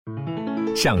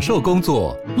享受工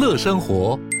作，乐生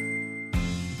活。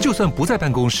就算不在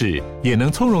办公室，也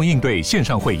能从容应对线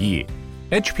上会议。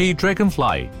HP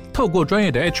Dragonfly 透过专业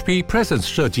的 HP Presence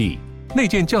设计，内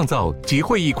建降噪及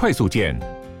会议快速键，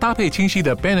搭配清晰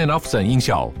的 Bang & Olufsen 音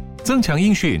效，增强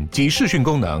音讯及视讯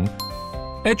功能。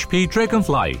HP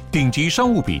Dragonfly 顶级商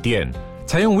务笔电，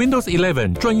采用 Windows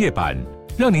 11专业版，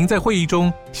让您在会议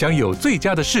中享有最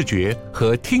佳的视觉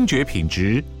和听觉品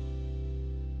质。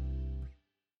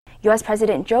U.S.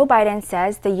 President Joe Biden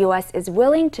says the U.S. is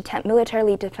willing to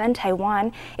militarily defend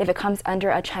Taiwan if it comes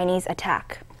under a Chinese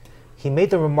attack. He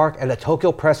made the remark at a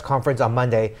Tokyo press conference on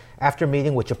Monday after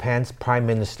meeting with Japan's prime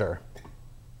minister.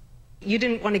 You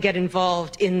didn't want to get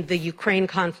involved in the Ukraine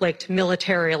conflict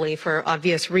militarily for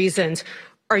obvious reasons.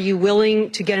 Are you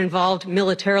willing to get involved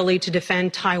militarily to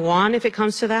defend Taiwan if it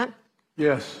comes to that?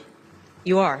 Yes.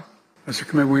 You are? That's a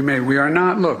commitment we made. We are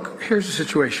not. Look, here's the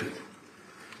situation.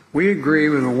 We agree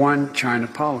with a one China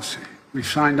policy. We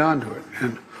signed on to it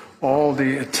and all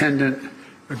the attendant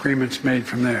agreements made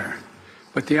from there.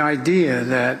 But the idea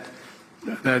that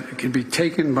it can be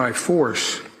taken by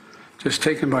force, just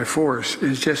taken by force,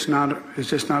 is just not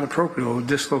appropriate. It will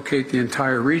dislocate the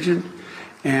entire region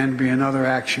and be another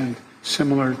action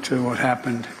similar to what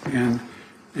happened in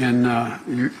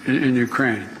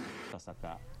Ukraine.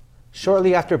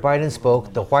 Shortly after Biden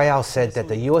spoke, the White House said that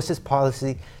the U.S.'s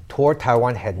policy toward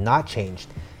Taiwan had not changed.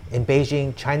 In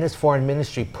Beijing, China's foreign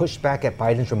ministry pushed back at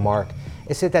Biden's remark.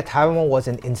 It said that Taiwan was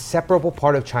an inseparable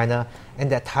part of China and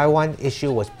that Taiwan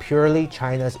issue was purely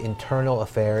China's internal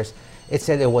affairs. It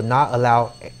said it would not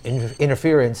allow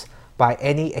interference by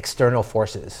any external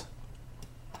forces.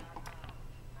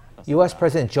 U.S.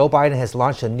 President Joe Biden has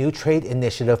launched a new trade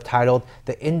initiative titled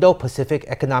the Indo-Pacific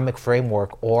Economic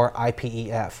Framework, or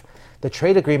IPEF. The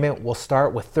trade agreement will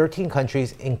start with 13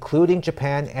 countries, including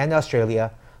Japan and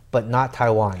Australia, but not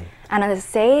Taiwan. Analysts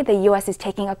say the U.S. is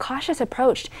taking a cautious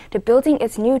approach to building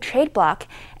its new trade bloc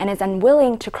and is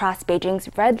unwilling to cross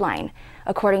Beijing's red line.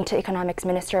 According to Economics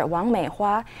Minister Wang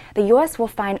Meihua, the U.S. will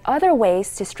find other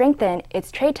ways to strengthen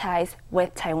its trade ties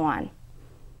with Taiwan.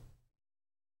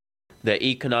 The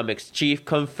economics chief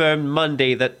confirmed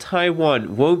Monday that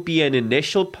Taiwan won't be an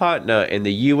initial partner in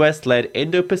the US-led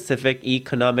Indo-Pacific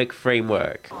Economic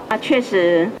Framework.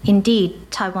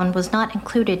 Indeed, Taiwan was not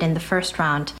included in the first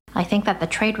round. I think that the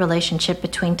trade relationship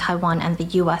between Taiwan and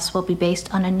the US will be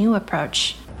based on a new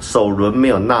approach.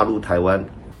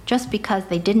 Just because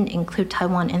they didn't include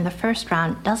Taiwan in the first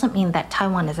round doesn't mean that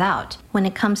Taiwan is out. When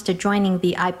it comes to joining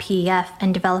the IPEF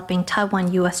and developing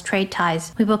Taiwan-US trade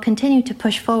ties, we will continue to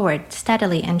push forward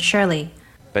steadily and surely.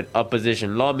 But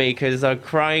opposition lawmakers are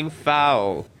crying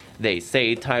foul. They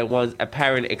say Taiwan's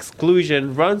apparent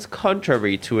exclusion runs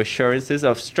contrary to assurances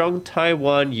of strong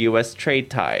Taiwan-US trade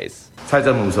ties.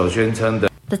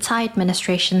 The Tsai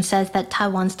administration says that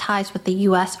Taiwan's ties with the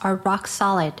US are rock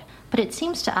solid. But it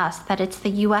seems to us that it's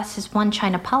the U.S.'s one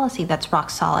China policy that's rock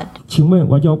solid.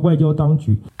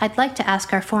 I'd like to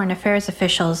ask our foreign affairs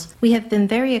officials. We have been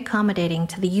very accommodating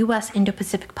to the U.S.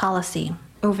 Indo-Pacific policy.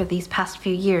 Over these past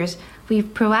few years,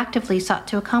 we've proactively sought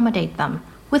to accommodate them.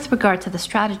 With regard to the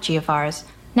strategy of ours,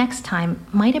 next time,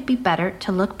 might it be better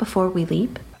to look before we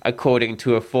leap? According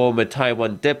to a former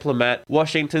Taiwan diplomat,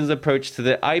 Washington's approach to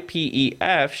the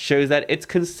IPEF shows that it's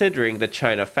considering the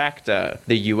China factor.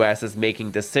 The US is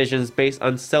making decisions based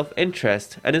on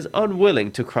self-interest and is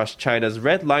unwilling to cross China's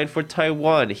red line for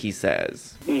Taiwan, he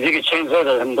says. The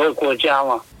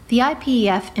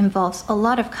IPEF involves a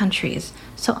lot of countries,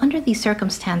 so under these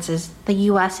circumstances, the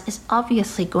US is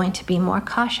obviously going to be more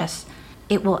cautious.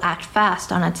 It will act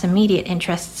fast on its immediate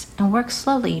interests and work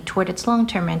slowly toward its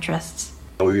long-term interests.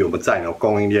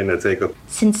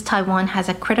 Since Taiwan has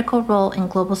a critical role in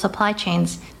global supply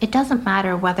chains, it doesn't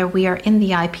matter whether we are in the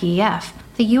IPEF.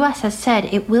 The U.S. has said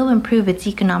it will improve its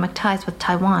economic ties with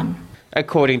Taiwan.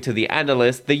 According to the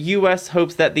analyst, the U.S.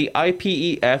 hopes that the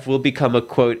IPEF will become a,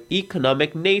 quote,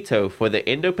 economic NATO for the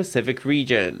Indo-Pacific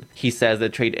region. He says the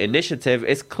trade initiative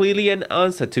is clearly an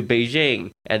answer to Beijing,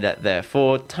 and that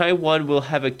therefore Taiwan will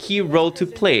have a key role to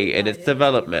play in its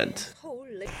development.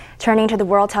 Turning to the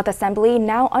World Health Assembly,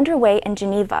 now underway in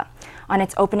Geneva. On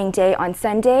its opening day on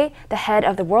Sunday, the head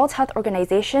of the World Health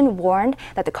Organization warned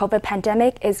that the COVID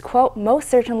pandemic is, quote, most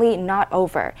certainly not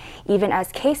over, even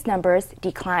as case numbers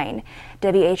decline.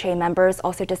 WHO members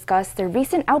also discussed the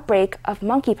recent outbreak of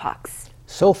monkeypox.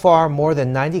 So far, more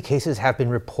than 90 cases have been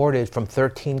reported from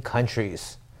 13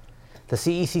 countries. The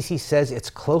CECC says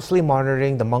it's closely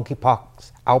monitoring the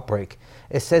monkeypox outbreak.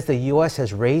 It says the U.S.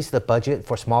 has raised the budget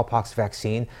for smallpox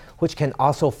vaccine, which can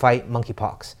also fight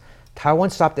monkeypox. Taiwan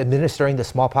stopped administering the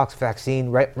smallpox vaccine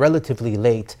relatively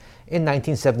late in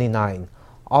 1979.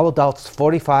 All adults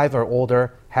 45 or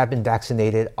older have been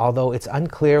vaccinated, although it's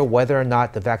unclear whether or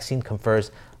not the vaccine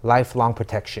confers lifelong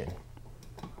protection.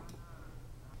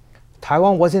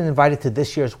 Taiwan wasn't invited to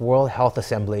this year's World Health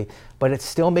Assembly, but it's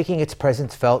still making its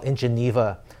presence felt in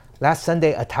Geneva. Last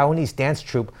Sunday, a Taiwanese dance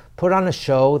troupe put on a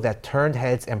show that turned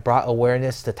heads and brought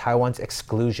awareness to Taiwan's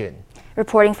exclusion.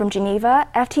 Reporting from Geneva,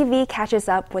 FTV catches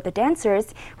up with the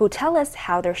dancers who tell us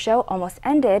how their show almost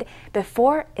ended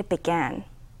before it began.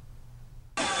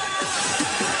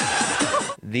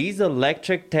 These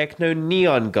electric techno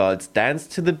neon gods dance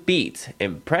to the beat,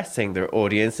 impressing their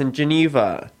audience in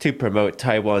Geneva. To promote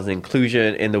Taiwan's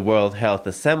inclusion in the World Health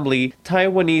Assembly,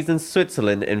 Taiwanese in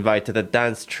Switzerland invited the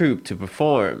dance troupe to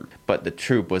perform. But the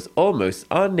troupe was almost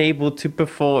unable to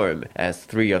perform, as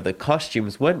 3 of the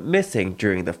costumes went missing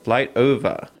during the flight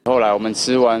over. 后来我们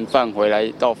吃完饭回来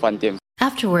到饭店。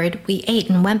 Afterward, we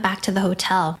ate and went back to the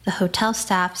hotel. The hotel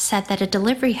staff said that a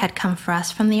delivery had come for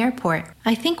us from the airport.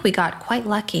 I think we got quite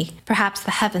lucky. Perhaps the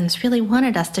heavens really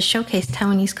wanted us to showcase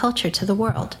Taiwanese culture to the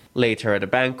world. Later at a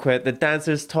banquet, the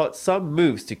dancers taught some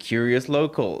moves to curious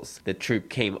locals. The troupe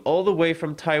came all the way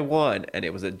from Taiwan, and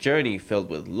it was a journey filled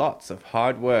with lots of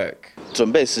hard work.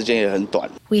 准备时间也很短。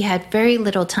 We had very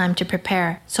little time to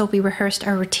prepare, so we rehearsed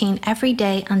our routine every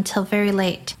day until very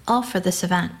late, all for this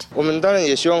event. 我们当然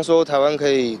也希望说台湾可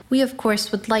以。 We of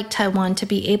course would like Taiwan to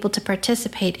be able to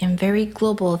participate in very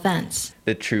global events.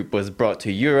 The troupe was brought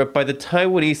to Europe by the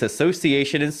Taiwanese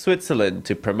Association in Switzerland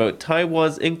to promote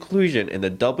Taiwan's inclusion in the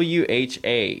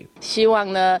WHA. 希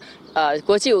望呢，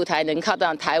国际舞台能看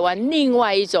到台湾另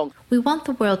外一种。 We want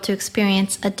the world to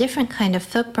experience a different kind of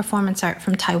folk performance art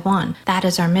from Taiwan. That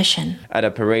is our mission. At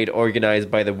a parade organized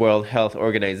by the World Health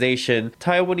Organization,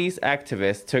 Taiwanese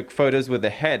activists took photos with the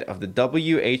head of the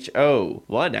WHO.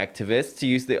 One activist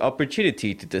used the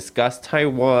opportunity to discuss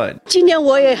Taiwan. 今天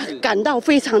我也感到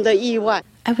非常的意外。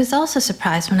 I was also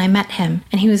surprised when I met him,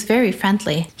 and he was very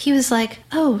friendly. He was like,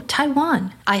 "Oh,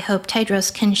 Taiwan. I hope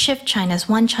Tedros can shift China's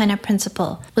One China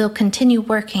principle. We'll continue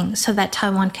working so that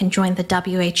Taiwan can join the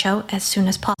WHO as soon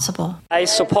as possible." I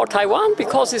support Taiwan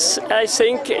because I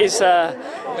think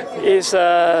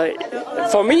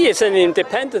for me it's an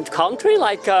independent country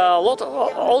like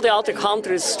all the other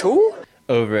countries too.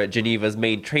 Over at Geneva's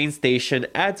main train station,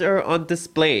 ads are on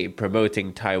display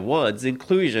promoting Taiwan's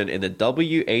inclusion in the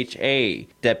WHA.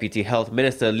 Deputy Health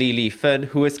Minister Li Lifen,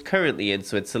 who is currently in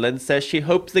Switzerland, says she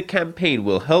hopes the campaign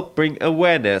will help bring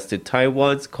awareness to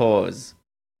Taiwan's cause.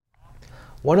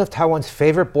 One of Taiwan's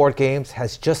favorite board games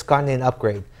has just gotten an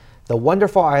upgrade. The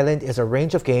Wonderful Island is a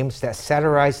range of games that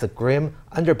satirize the grim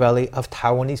underbelly of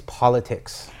Taiwanese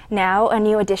politics. Now, a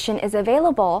new edition is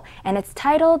available, and it's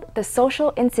titled The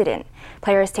Social Incident.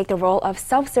 Players take the role of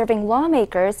self-serving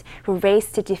lawmakers who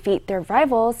race to defeat their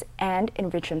rivals and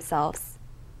enrich themselves.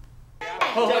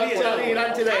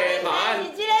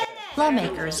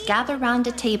 Lawmakers gather round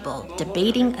a table,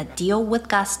 debating a deal with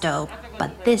gusto.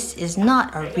 But this is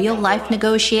not a real-life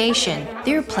negotiation.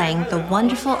 They're playing The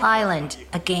Wonderful Island,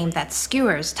 a game that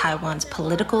skewers Taiwan's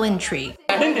political intrigue.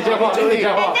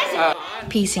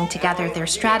 Piecing together their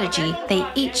strategy, they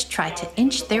each try to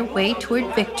inch their way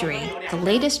toward victory. The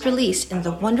latest release in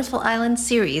the Wonderful Island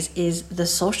series is The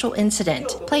Social Incident.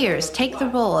 Players take the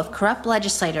role of corrupt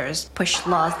legislators, push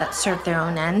laws that serve their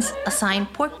own ends, assign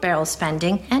pork barrel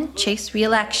spending, and chase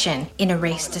re-election in a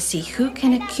race to see who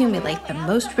can accumulate the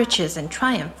most riches and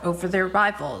triumph over their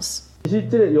rivals.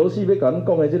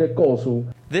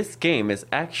 This game is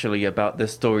actually about the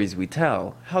stories we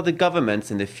tell, how the governments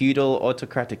in the feudal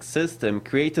autocratic system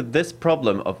created this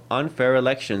problem of unfair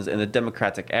elections in the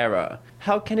democratic era.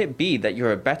 How can it be that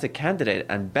you're a better candidate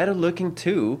and better looking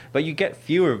too, but you get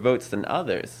fewer votes than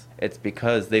others? It's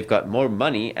because they've got more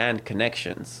money and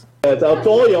connections.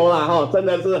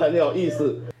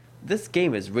 This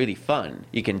game is really fun.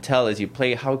 You can tell as you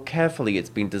play how carefully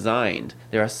it's been designed.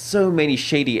 There are so many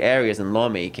shady areas in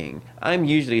lawmaking. I'm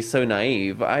usually so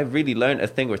naive, I've really learned a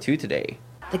thing or two today.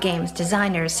 The game's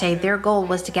designers say their goal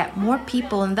was to get more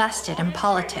people invested in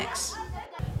politics.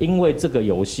 We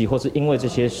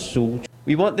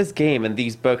want this game and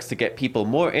these books to get people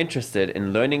more interested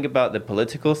in learning about the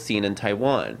political scene in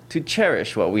Taiwan, to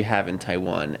cherish what we have in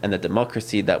Taiwan and the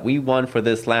democracy that we won for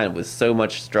this land with so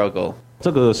much struggle.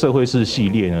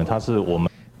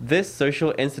 This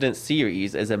Social Incident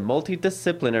series is a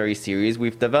multidisciplinary series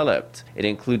we've developed. It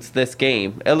includes this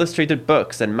game, illustrated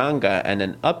books and manga, and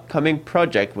an upcoming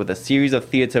project with a series of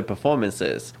theater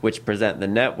performances, which present the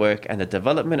network and the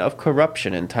development of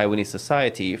corruption in Taiwanese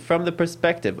society from the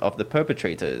perspective of the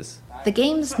perpetrators. The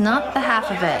game's not the half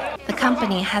of it. The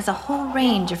company has a whole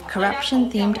range of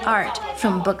corruption-themed art,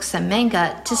 from books and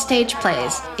manga to stage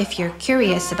plays. If you're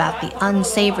curious about the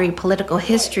unsavory political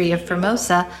history of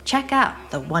Formosa, check out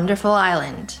the wonderful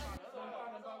island.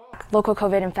 Local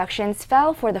COVID infections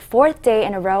fell for the fourth day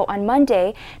in a row on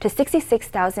Monday to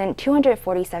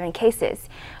 66,247 cases.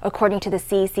 According to the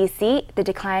CCC, the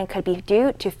decline could be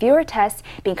due to fewer tests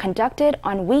being conducted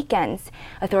on weekends.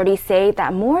 Authorities say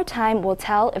that more time will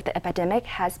tell if the epidemic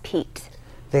has peaked.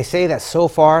 They say that so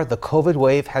far, the COVID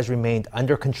wave has remained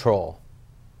under control.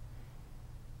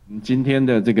 今天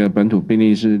的这个本土病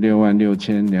例是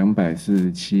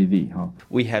66247例哈。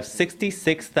We have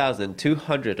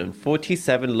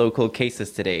 66,247 local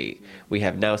cases today. We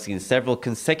have now seen several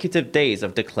consecutive days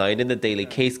of decline in the daily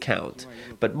case count,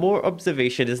 but more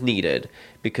observation is needed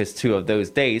because 2 of those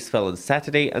days fell on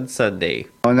Saturday and Sunday.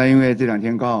 那因为这2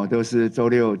天刚好都是周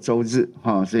六周日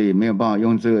哈，所以没有办法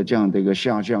用这样的一个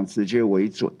下降直接为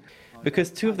准。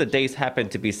Because 2 of the days happen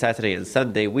to be Saturday and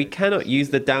Sunday, we cannot use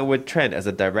the downward trend as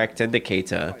a direct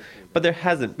indicator, but there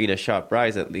hasn't been a sharp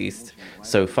rise at least.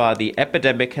 So far, the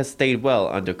epidemic has stayed well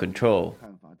under control.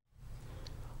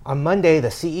 On Monday, the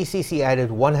CECC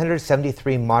added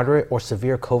 173 moderate or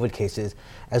severe COVID cases,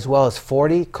 as well as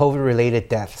 40 COVID-related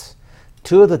deaths.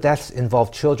 2 of the deaths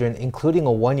involved children, including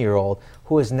a 1-year-old,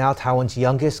 who is now Taiwan's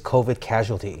youngest COVID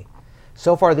casualty.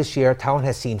 So far this year, Taiwan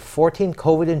has seen 14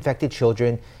 COVID-infected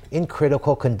children in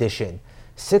critical condition.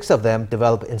 6 of them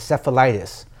developed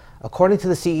encephalitis. According to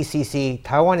the CECC,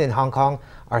 Taiwan and Hong Kong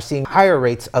are seeing higher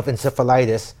rates of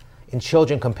encephalitis in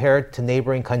children compared to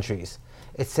neighboring countries.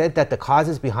 It said that the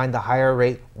causes behind the higher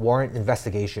rate warrant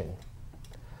investigation.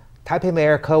 Taipei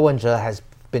Mayor Ko Wen-je has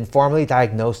been formally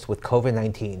diagnosed with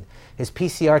COVID-19. His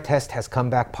PCR test has come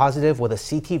back positive with a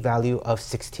CT value of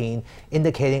 16,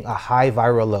 indicating a high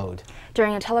viral load.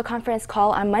 During a teleconference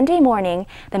call on Monday morning,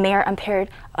 the mayor appeared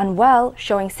unwell,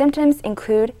 showing symptoms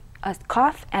include a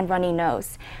cough and runny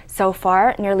nose. So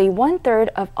far, nearly 1/3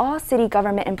 of all city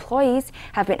government employees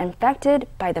have been infected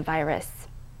by the virus.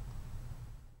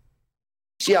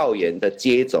 校园的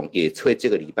接种也会这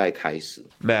个礼拜开始。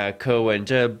 Mayor Ko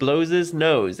Wen-je blows his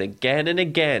nose again and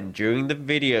again during the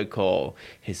video call.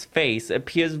 His face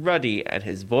appears ruddy and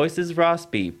his voice is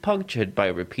raspy, punctured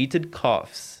by repeated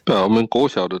coughs. 对啊，我们国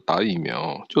小的打疫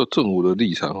苗，就政府的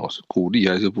立场是鼓励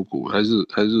还是不鼓励，还是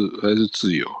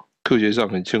自由？科学上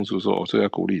很清楚说，这要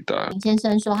鼓励打。林先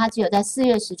生说，他只有在4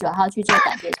月19号去做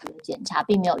胆结石检查，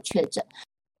并没有确诊。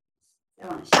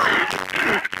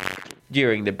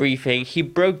 During the briefing, he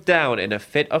broke down in a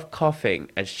fit of coughing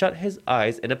and shut his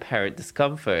eyes in apparent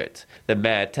discomfort. The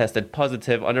mayor tested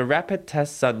positive on a rapid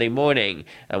test Sunday morning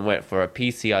and went for a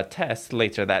PCR test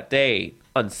later that day.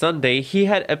 On Sunday, he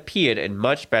had appeared in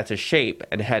much better shape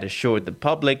and had assured the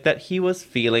public that he was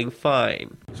feeling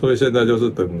fine. 所以现在就是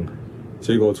等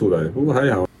结果出来，不过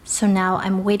还好。 So now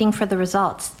I'm waiting for the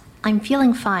results. I'm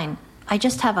feeling fine. I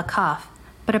just have a cough.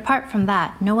 But apart from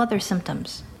that, no other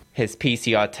symptoms. His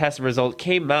PCR test result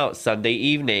came out Sunday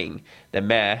evening. The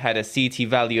mayor had a CT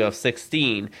value of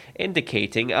 16,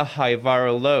 indicating a high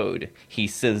viral load.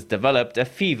 He's since developed a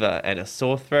fever and a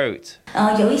sore throat.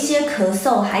 有一些咳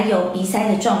嗽，还有鼻塞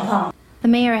的状况。 The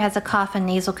mayor has a cough and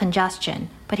nasal congestion,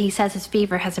 but he says his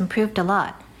fever has improved a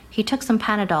lot. He took some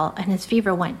Panadol and his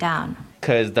fever went down.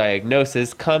 Ker's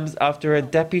diagnosis comes after a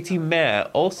deputy mayor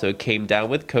also came down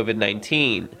with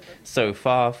COVID-19. So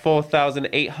far,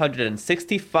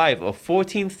 4,865 of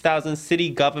 14,000 city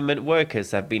government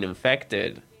workers have been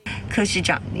infected. 柯市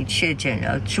长，你确诊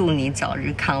了，祝你早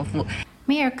日康复。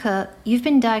 Mayor Ke, you've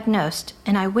been diagnosed,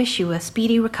 and I wish you a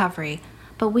speedy recovery.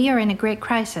 But we are in a great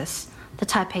crisis. The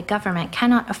Taipei government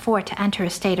cannot afford to enter a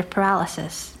state of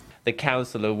paralysis. The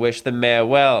councillor wished the mayor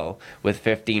well. With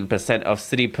 15% of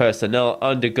city personnel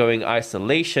undergoing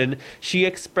isolation, she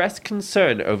expressed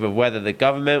concern over whether the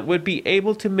government would be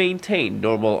able to maintain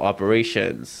normal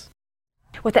operations.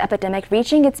 With the epidemic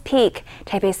reaching its peak,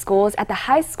 Taipei schools at the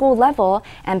high school level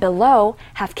and below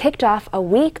have kicked off a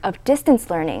week of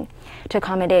distance learning. To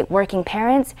accommodate working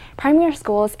parents, primary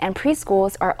schools and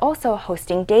preschools are also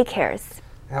hosting daycares.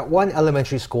 At one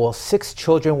elementary school, 6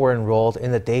 children were enrolled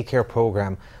in the daycare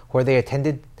program, where they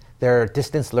attended their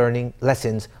distance learning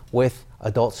lessons with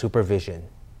adult supervision.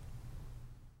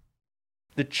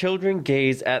 The children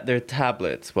gaze at their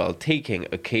tablets while taking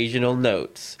occasional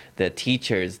notes. The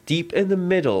teachers deep in the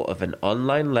middle of an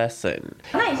online lesson.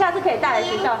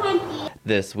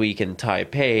 This week in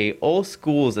Taipei, all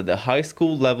schools at the high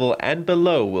school level and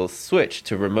below will switch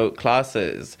to remote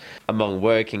classes. Among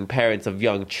working parents of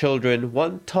young children,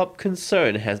 one top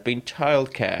concern has been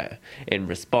childcare. In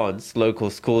response,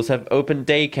 local schools have opened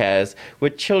daycares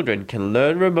where children can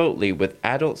learn remotely with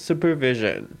adult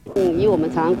supervision.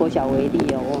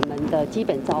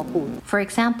 For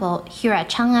example, here at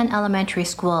Chang'an Elementary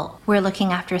School, we're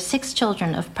looking after 6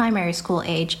 children of primary school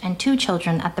age and 2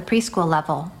 children at the preschool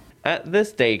level. At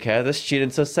this daycare, the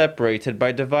students are separated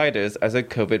by dividers as a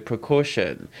COVID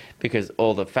precaution. Because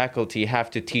all the faculty have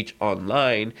to teach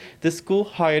online, the school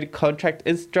hired contract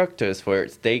instructors for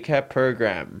its daycare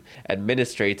program.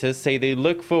 Administrators say they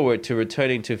look forward to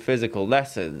returning to physical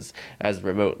lessons, as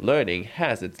remote learning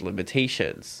has its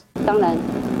limitations.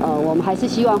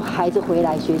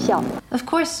 Of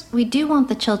course, we do want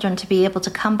the children to be able to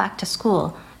come back to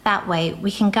school. That way,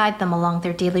 we can guide them along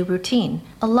their daily routine.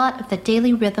 A lot of the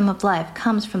daily rhythm of life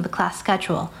comes from the class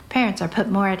schedule. Parents are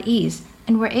put more at ease,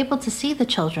 and we're able to see the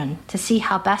children, to see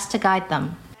how best to guide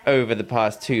them. Over the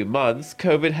past 2 months,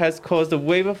 COVID has caused a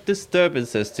wave of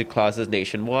disturbances to classes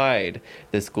nationwide.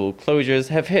 The school closures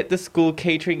have hit the school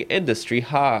catering industry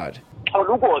hard.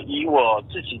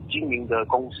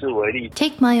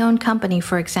 Take my own company,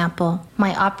 for example.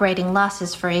 My operating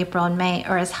losses for April and May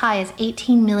are as high as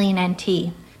 18 million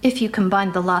NT. If you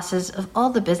combine the losses of all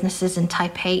the businesses in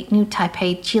Taipei, New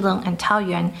Taipei, Keelung, and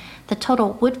Taoyuan, the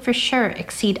total would for sure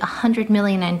exceed 100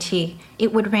 million NT.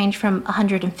 It would range from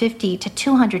 150 to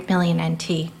 200 million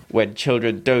NT. When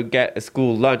children don't get a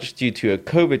school lunch due to a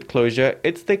COVID closure,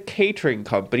 it's the catering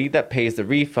company that pays the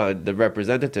refund, the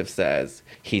representative says.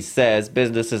 He says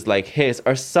businesses like his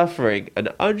are suffering and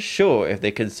unsure if they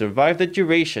can survive the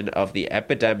duration of the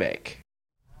epidemic.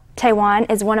 Taiwan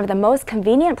is one of the most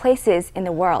convenient places in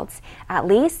the world, at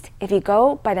least if you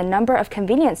go by the number of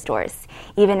convenience stores.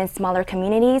 Even in smaller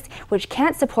communities, which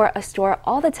can't support a store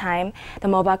all the time, the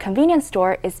mobile convenience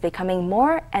store is becoming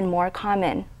more and more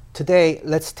common. Today,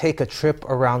 let's take a trip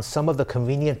around some of the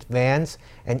convenient vans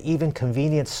and even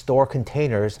convenience store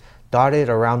containers dotted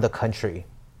around the country.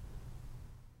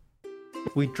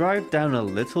 We drive down a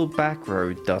little back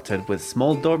road dotted with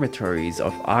small dormitories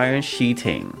of iron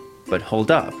sheeting. But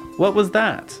hold up, what was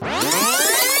that?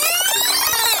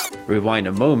 Rewind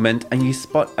a moment and you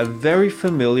spot a very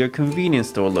familiar convenience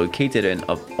store located in,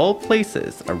 of all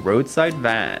places, a roadside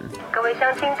van.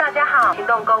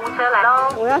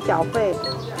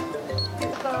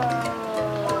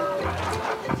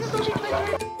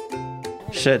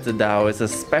 Shizidao is a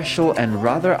special and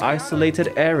rather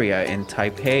isolated area in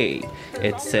Taipei.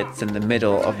 It sits in the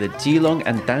middle of the Keelung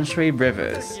and Danshui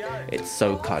rivers. It's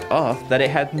so cut off that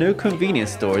it had no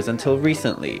convenience stores until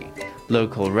recently.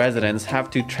 Local residents have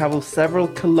to travel several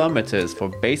kilometers for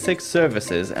basic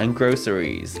services and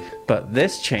groceries. But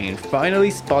this chain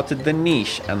finally spotted the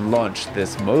niche and launched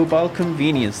this mobile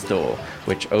convenience store,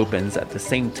 which opens at the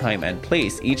same time and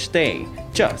place each day,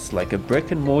 just like a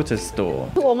brick-and-mortar store.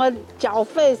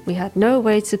 We had no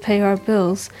way to pay our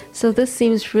bills, so this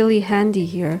seems really handy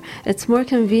here. It's more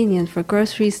convenient for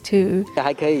groceries too.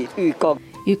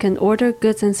 You can order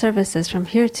goods and services from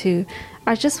here too.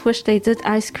 I just wish they did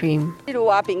ice cream.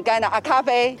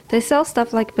 They sell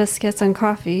stuff like biscuits and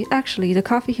coffee. Actually, the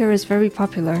coffee here is very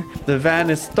popular. The van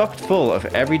is stocked full of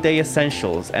everyday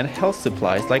essentials and health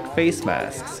supplies like face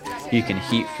masks. You can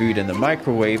heat food in the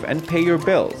microwave and pay your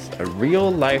bills, a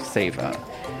real lifesaver.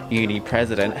 Uni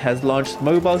President has launched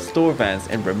mobile store vans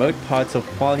in remote parts of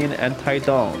Hualien and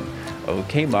Taidong.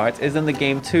 OK Mart is in the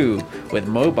game too, with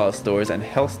mobile stores and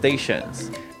health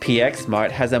stations. PX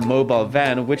Mart has a mobile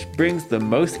van which brings the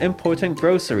most important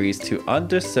groceries to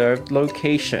underserved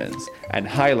locations. And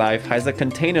High Life has a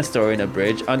container store in a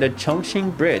bridge under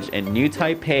Chongqing Bridge in New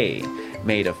Taipei.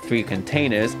 Made of 3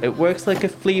 containers, it works like a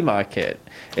flea market.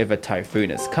 If a typhoon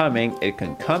is coming, it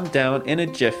can come down in a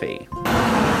jiffy.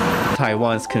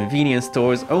 Taiwan's convenience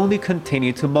stores only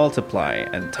continue to multiply,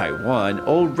 and Taiwan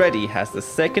already has the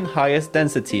second highest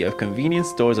density of convenience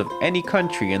stores of any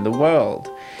country in the world.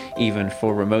 Even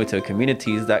for remoter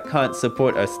communities that can't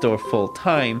support a store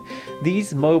full-time,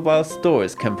 these mobile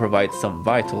stores can provide some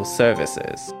vital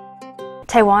services.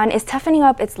 Taiwan is toughening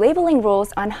up its labeling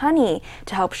rules on honey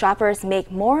to help shoppers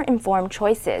make more informed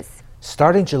choices.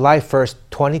 Starting July 1st,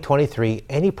 2023,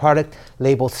 any product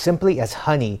labeled simply as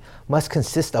honey must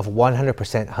consist of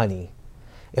 100% honey.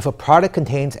 If a product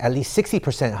contains at least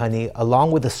 60% honey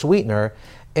along with a sweetener,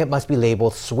 it must be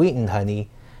labeled sweetened honey.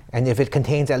 And if it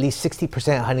contains at least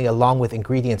 60% honey along with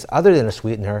ingredients other than a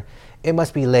sweetener, it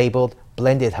must be labeled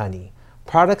blended honey.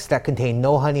 Products that contain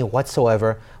no honey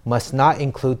whatsoever must not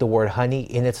include the word honey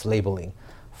in its labeling.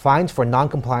 Fines for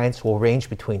non-compliance will range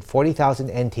between 40,000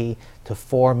 NT to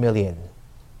 4 million.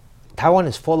 Taiwan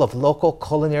is full of local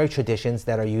culinary traditions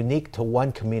that are unique to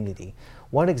one community.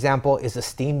 One example is the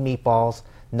steamed meatballs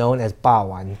known as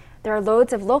bawan. There are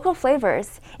loads of local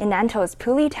flavors. In Nanto's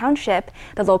Puli Township,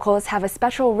 the locals have a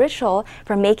special ritual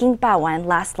for making bawan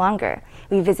last longer.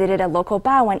 We visited a local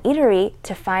bawan eatery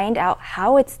to find out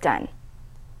how it's done.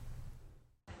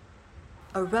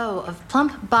 A row of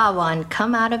plump bawan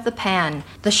come out of the pan.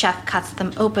 The chef cuts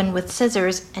them open with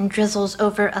scissors and drizzles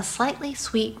over a slightly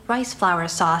sweet rice flour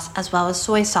sauce as well as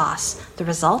soy sauce. The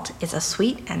result is a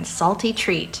sweet and salty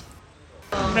treat.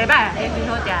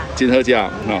 金喝价，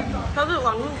都是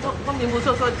网络风评不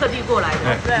错，所以特地过来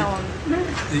的。对，我们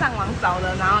上网找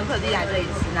的，然后特地来这里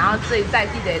吃，然后这里在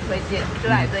地的也推荐，就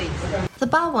来这里吃。The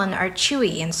bawan are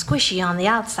chewy and squishy on the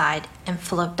outside and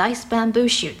full of diced bamboo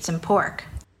shoots and pork.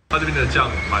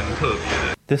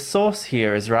 The sauce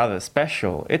here is rather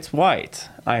special. It's white.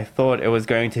 I thought it was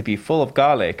going to be full of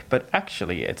garlic, but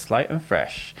actually it's light and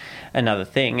fresh. Another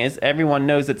thing is everyone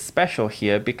knows it's special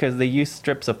here because they use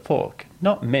strips of pork,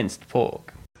 not minced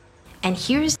pork. And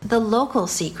here's the local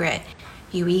secret.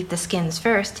 You eat the skins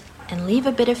first and leave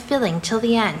a bit of filling till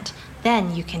the end.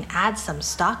 Then you can add some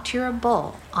stock to your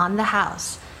bowl on the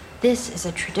house. This is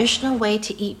a traditional way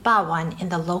to eat bawan in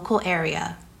the local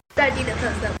area.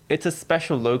 It's a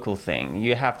special local thing.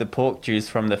 You have the pork juice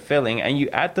from the filling and you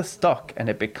add the stock and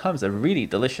it becomes a really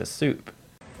delicious soup.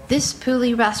 This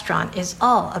Puli restaurant is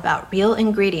all about real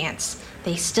ingredients.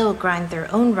 They still grind their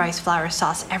own rice flour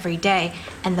sauce every day,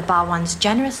 and the bawan's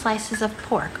generous slices of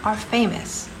pork are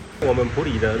famous.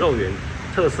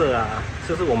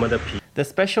 The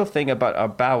special thing about our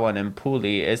bawan and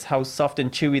puli is how soft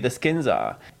and chewy the skins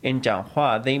are. In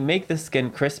Jianghua, they make the skin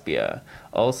crispier.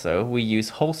 Also, we use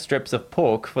whole strips of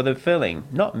pork for the filling,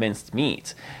 not minced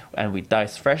meat. And we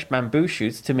dice fresh bamboo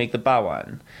shoots to make the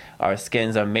bawan. Our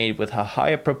skins are made with a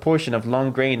higher proportion of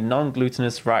long-grained,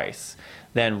 non-glutinous rice.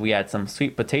 Then we add some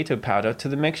sweet potato powder to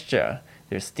the mixture.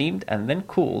 They're steamed and then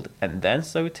cooled and then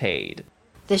sautéed.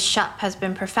 This shop has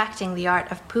been perfecting the art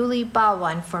of Puli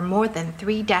bawan for more than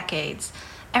 3 decades.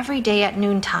 Every day at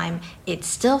noontime, it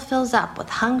still fills up with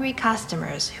hungry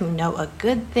customers who know a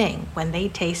good thing when they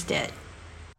taste it.